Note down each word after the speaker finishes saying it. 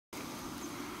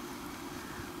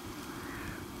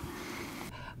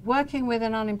Working with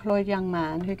an unemployed young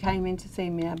man who came in to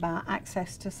see me about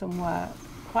access to some work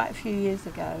quite a few years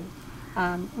ago,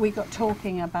 we got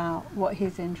talking about what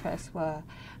his interests were,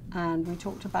 and we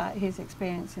talked about his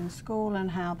experience in school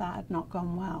and how that had not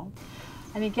gone well.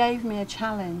 And he gave me a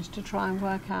challenge to try and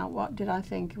work out what did I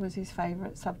think was his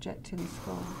favourite subject in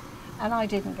school. And I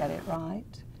didn't get it right.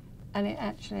 And it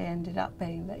actually ended up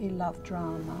being that he loved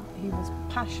drama. He was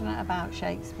passionate about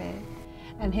Shakespeare.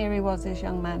 And here he was, this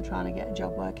young man trying to get a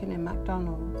job working in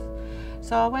McDonald's.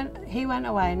 So he went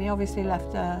away, and he obviously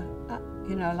left a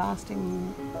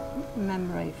lasting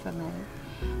memory for me.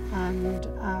 And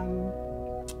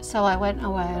so I went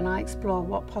away and I explored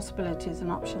what possibilities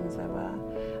and options there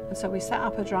were. And so we set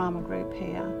up a drama group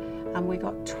here, and we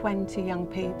got 20 young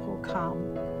people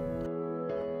come.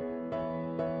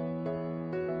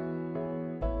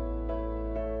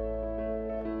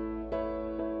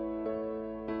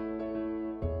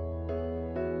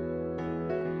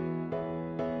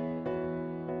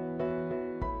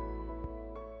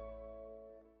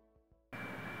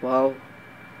 Well,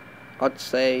 I'd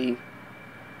say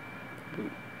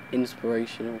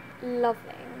inspirational. Loving.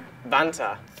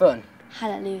 Banter. Fun.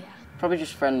 Hallelujah. Probably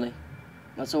just friendly.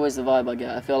 That's always the vibe I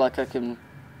get. I feel like I can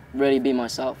really be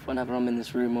myself whenever I'm in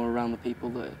this room or around the people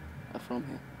that are from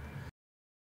here.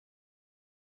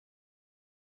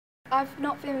 I've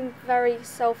not been very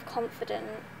self-confident,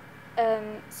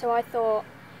 so I thought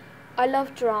I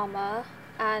love drama,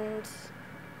 and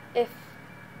if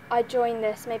I join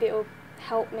this, maybe it will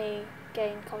help me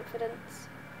gain confidence.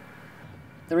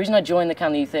 The reason I joined the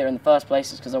Canley Youth Theatre in the first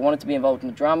place is because I wanted to be involved in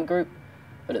the drama group,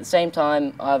 but at the same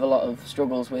time I have a lot of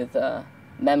struggles with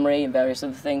memory and various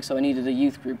other things, so I needed a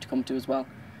youth group to come to as well.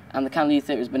 And the Canley Youth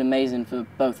Theatre has been amazing for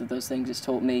both of those things. It's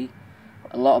taught me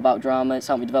a lot about drama, it's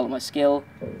helped me develop my skill,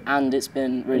 and it's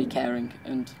been really caring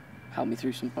and helped me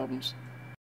through some problems.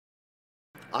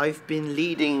 I've been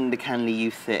leading the Canley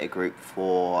Youth Theatre Group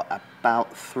for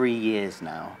about 3 years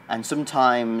now, and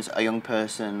sometimes a young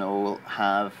person will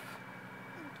have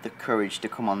the courage to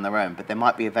come on their own, but they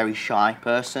might be a very shy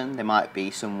person. They might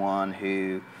be someone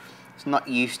who is not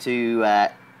used to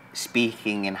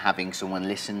speaking and having someone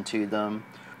listen to them.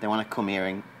 They want to come here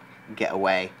and get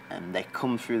away, and they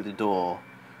come through the door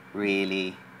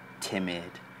really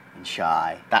timid and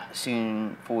shy. That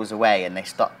soon falls away, and they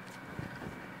stop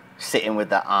sitting with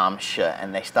their arms shut,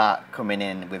 and they start coming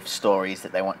in with stories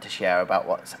that they want to share about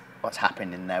what's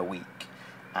happened in their week,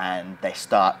 and they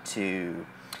start to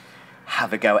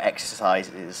have a go at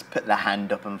exercises, put their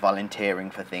hand up and volunteering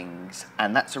for things,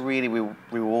 and that's a really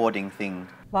rewarding thing.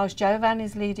 Whilst Jovan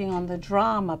is leading on the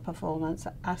drama performance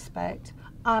aspect,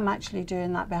 I'm actually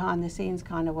doing that behind the scenes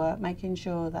kind of work, making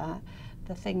sure that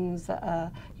the things that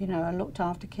are, a looked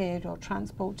after kid or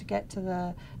transport to get to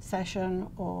the session,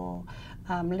 or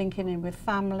linking in with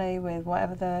family, with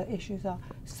whatever the issues are,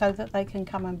 so that they can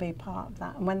come and be part of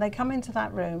that. And when they come into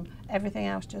that room, everything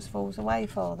else just falls away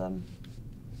for them.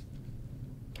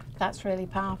 That's really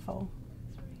powerful.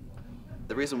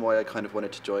 The reason why I kind of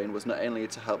wanted to join was not only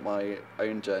to help my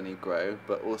own journey grow,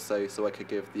 but also so I could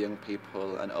give the young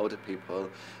people and older people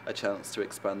a chance to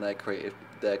expand their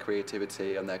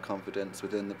creativity and their confidence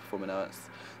within the performing arts,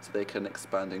 so they can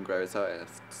expand and grow as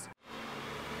artists.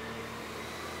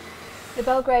 The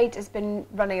Belgrade has been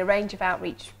running a range of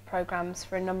outreach programmes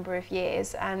for a number of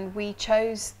years, and we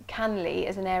chose Canley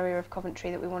as an area of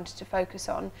Coventry that we wanted to focus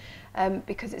on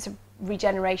because it's a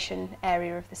regeneration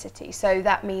area of the city. So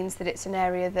that means that it's an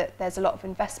area that there's a lot of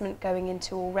investment going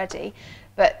into already,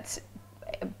 but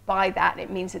by that it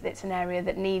means that it's an area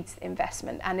that needs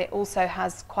investment, and it also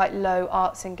has quite low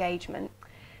arts engagement.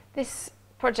 This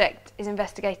project is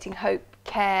investigating hope,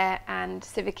 care and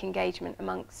civic engagement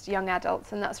amongst young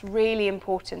adults, and that's really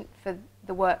important for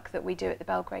the work that we do at the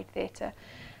Belgrade Theatre.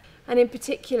 And in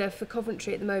particular for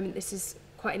Coventry at the moment, this is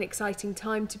quite an exciting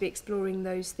time to be exploring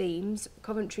those themes.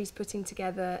 Coventry's putting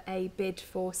together a bid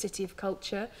for City of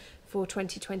Culture for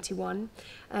 2021.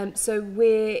 So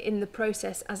we're in the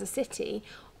process as a city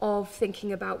of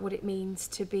thinking about what it means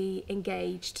to be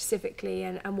engaged civically,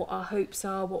 and what our hopes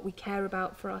are, what we care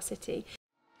about for our city.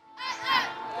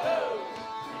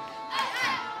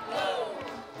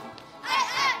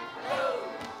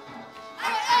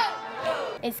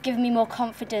 It's given me more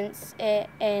confidence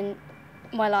in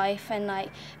my life, and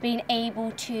like being able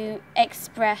to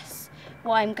express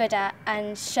what I'm good at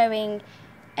and showing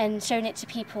it to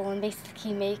people and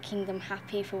basically making them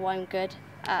happy for what I'm good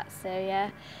at. So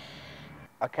yeah.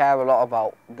 I care a lot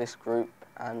about this group,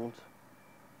 and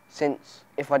since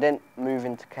if I didn't move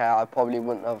into care, I probably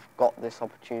wouldn't have got this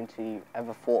opportunity,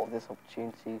 ever thought of this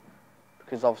opportunity,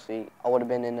 because obviously I would have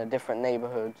been in a different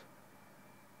neighbourhood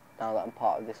now that I'm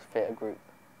part of this theatre group.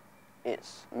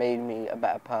 It's made me a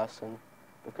better person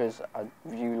because I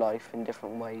view life in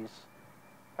different ways.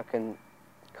 I can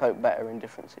cope better in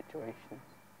different situations.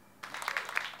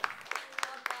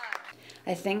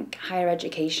 I think higher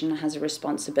education has a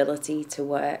responsibility to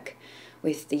work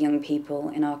with the young people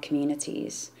in our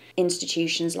communities.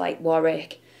 Institutions like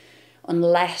Warwick,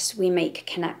 unless we make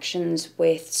connections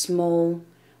with small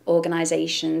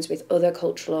organisations, with other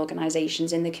cultural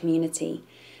organisations in the community,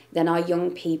 then our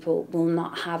young people will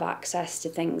not have access to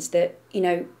things that, you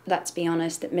know, let's be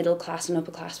honest, that middle class and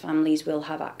upper class families will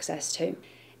have access to.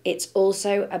 It's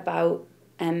also about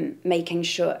making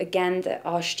sure, again, that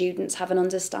our students have an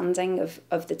understanding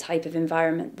of the type of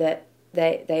environment that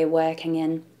they're working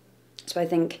in. So I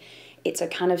think it's a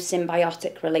kind of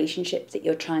symbiotic relationship that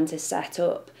you're trying to set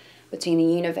up between the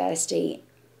university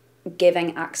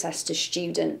giving access to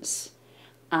students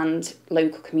and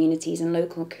local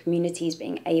communities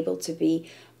being able to be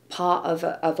part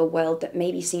of a world that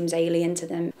maybe seems alien to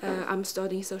them. I'm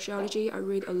studying sociology. I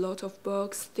read a lot of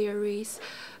books, theories,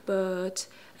 but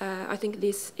I think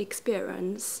this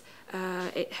experience,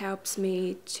 it helps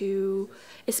me to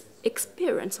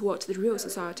experience what the real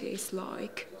society is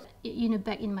like. You know,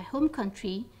 back in my home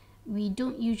country, we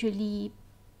don't usually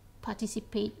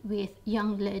participate with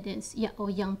young learners or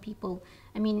young people.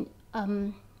 I mean,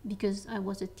 because I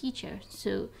was a teacher,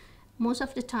 so most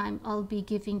of the time I'll be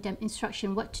giving them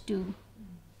instruction what to do.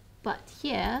 But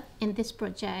here, in this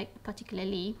project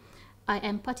particularly, I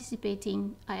am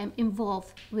participating, I am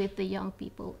involved with the young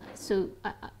people. So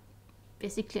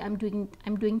basically I'm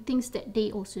doing things that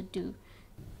they also do.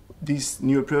 These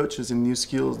new approaches and new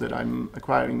skills that I'm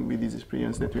acquiring with this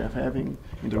experience that we are having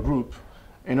in the group,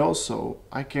 and also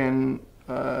I can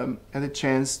have a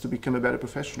chance to become a better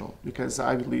professional, because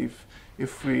I believe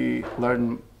if we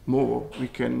learn more, we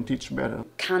can teach better.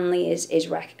 Canley is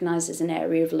recognised as an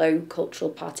area of low cultural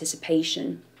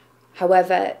participation.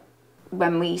 However,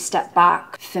 when we step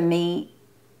back, for me,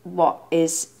 what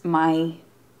is my,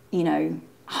 you know,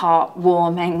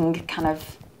 heartwarming kind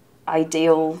of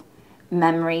ideal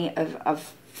memory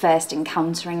of first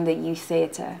encountering the youth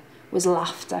theatre was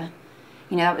laughter.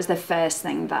 You know, that was the first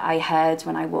thing that I heard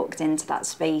when I walked into that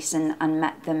space and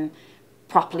met them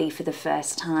properly for the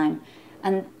first time.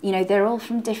 And, you know, they're all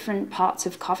from different parts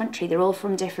of Coventry, they're all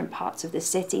from different parts of the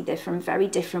city, they're from very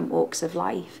different walks of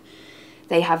life.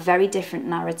 They have very different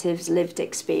narratives, lived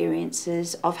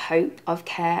experiences of hope, of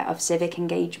care, of civic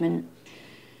engagement.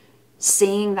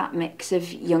 Seeing that mix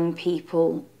of young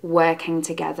people working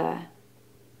together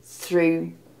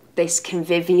through this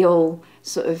convivial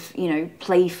sort of, you know,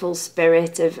 playful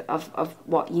spirit of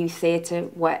what youth theatre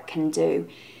work can do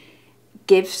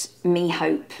gives me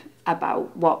hope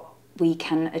about what we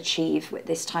can achieve with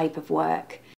this type of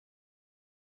work.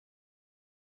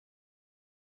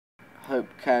 Hope,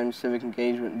 care and civic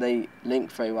engagement, they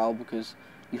link very well because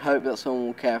you hope that someone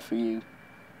will care for you.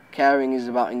 Caring is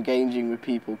about engaging with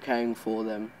people, caring for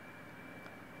them,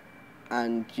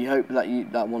 and you hope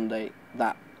that one day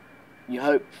you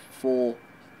hope for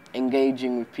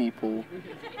engaging with people,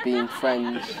 being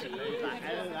friends,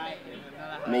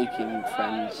 making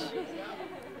friends,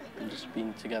 and just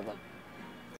being together.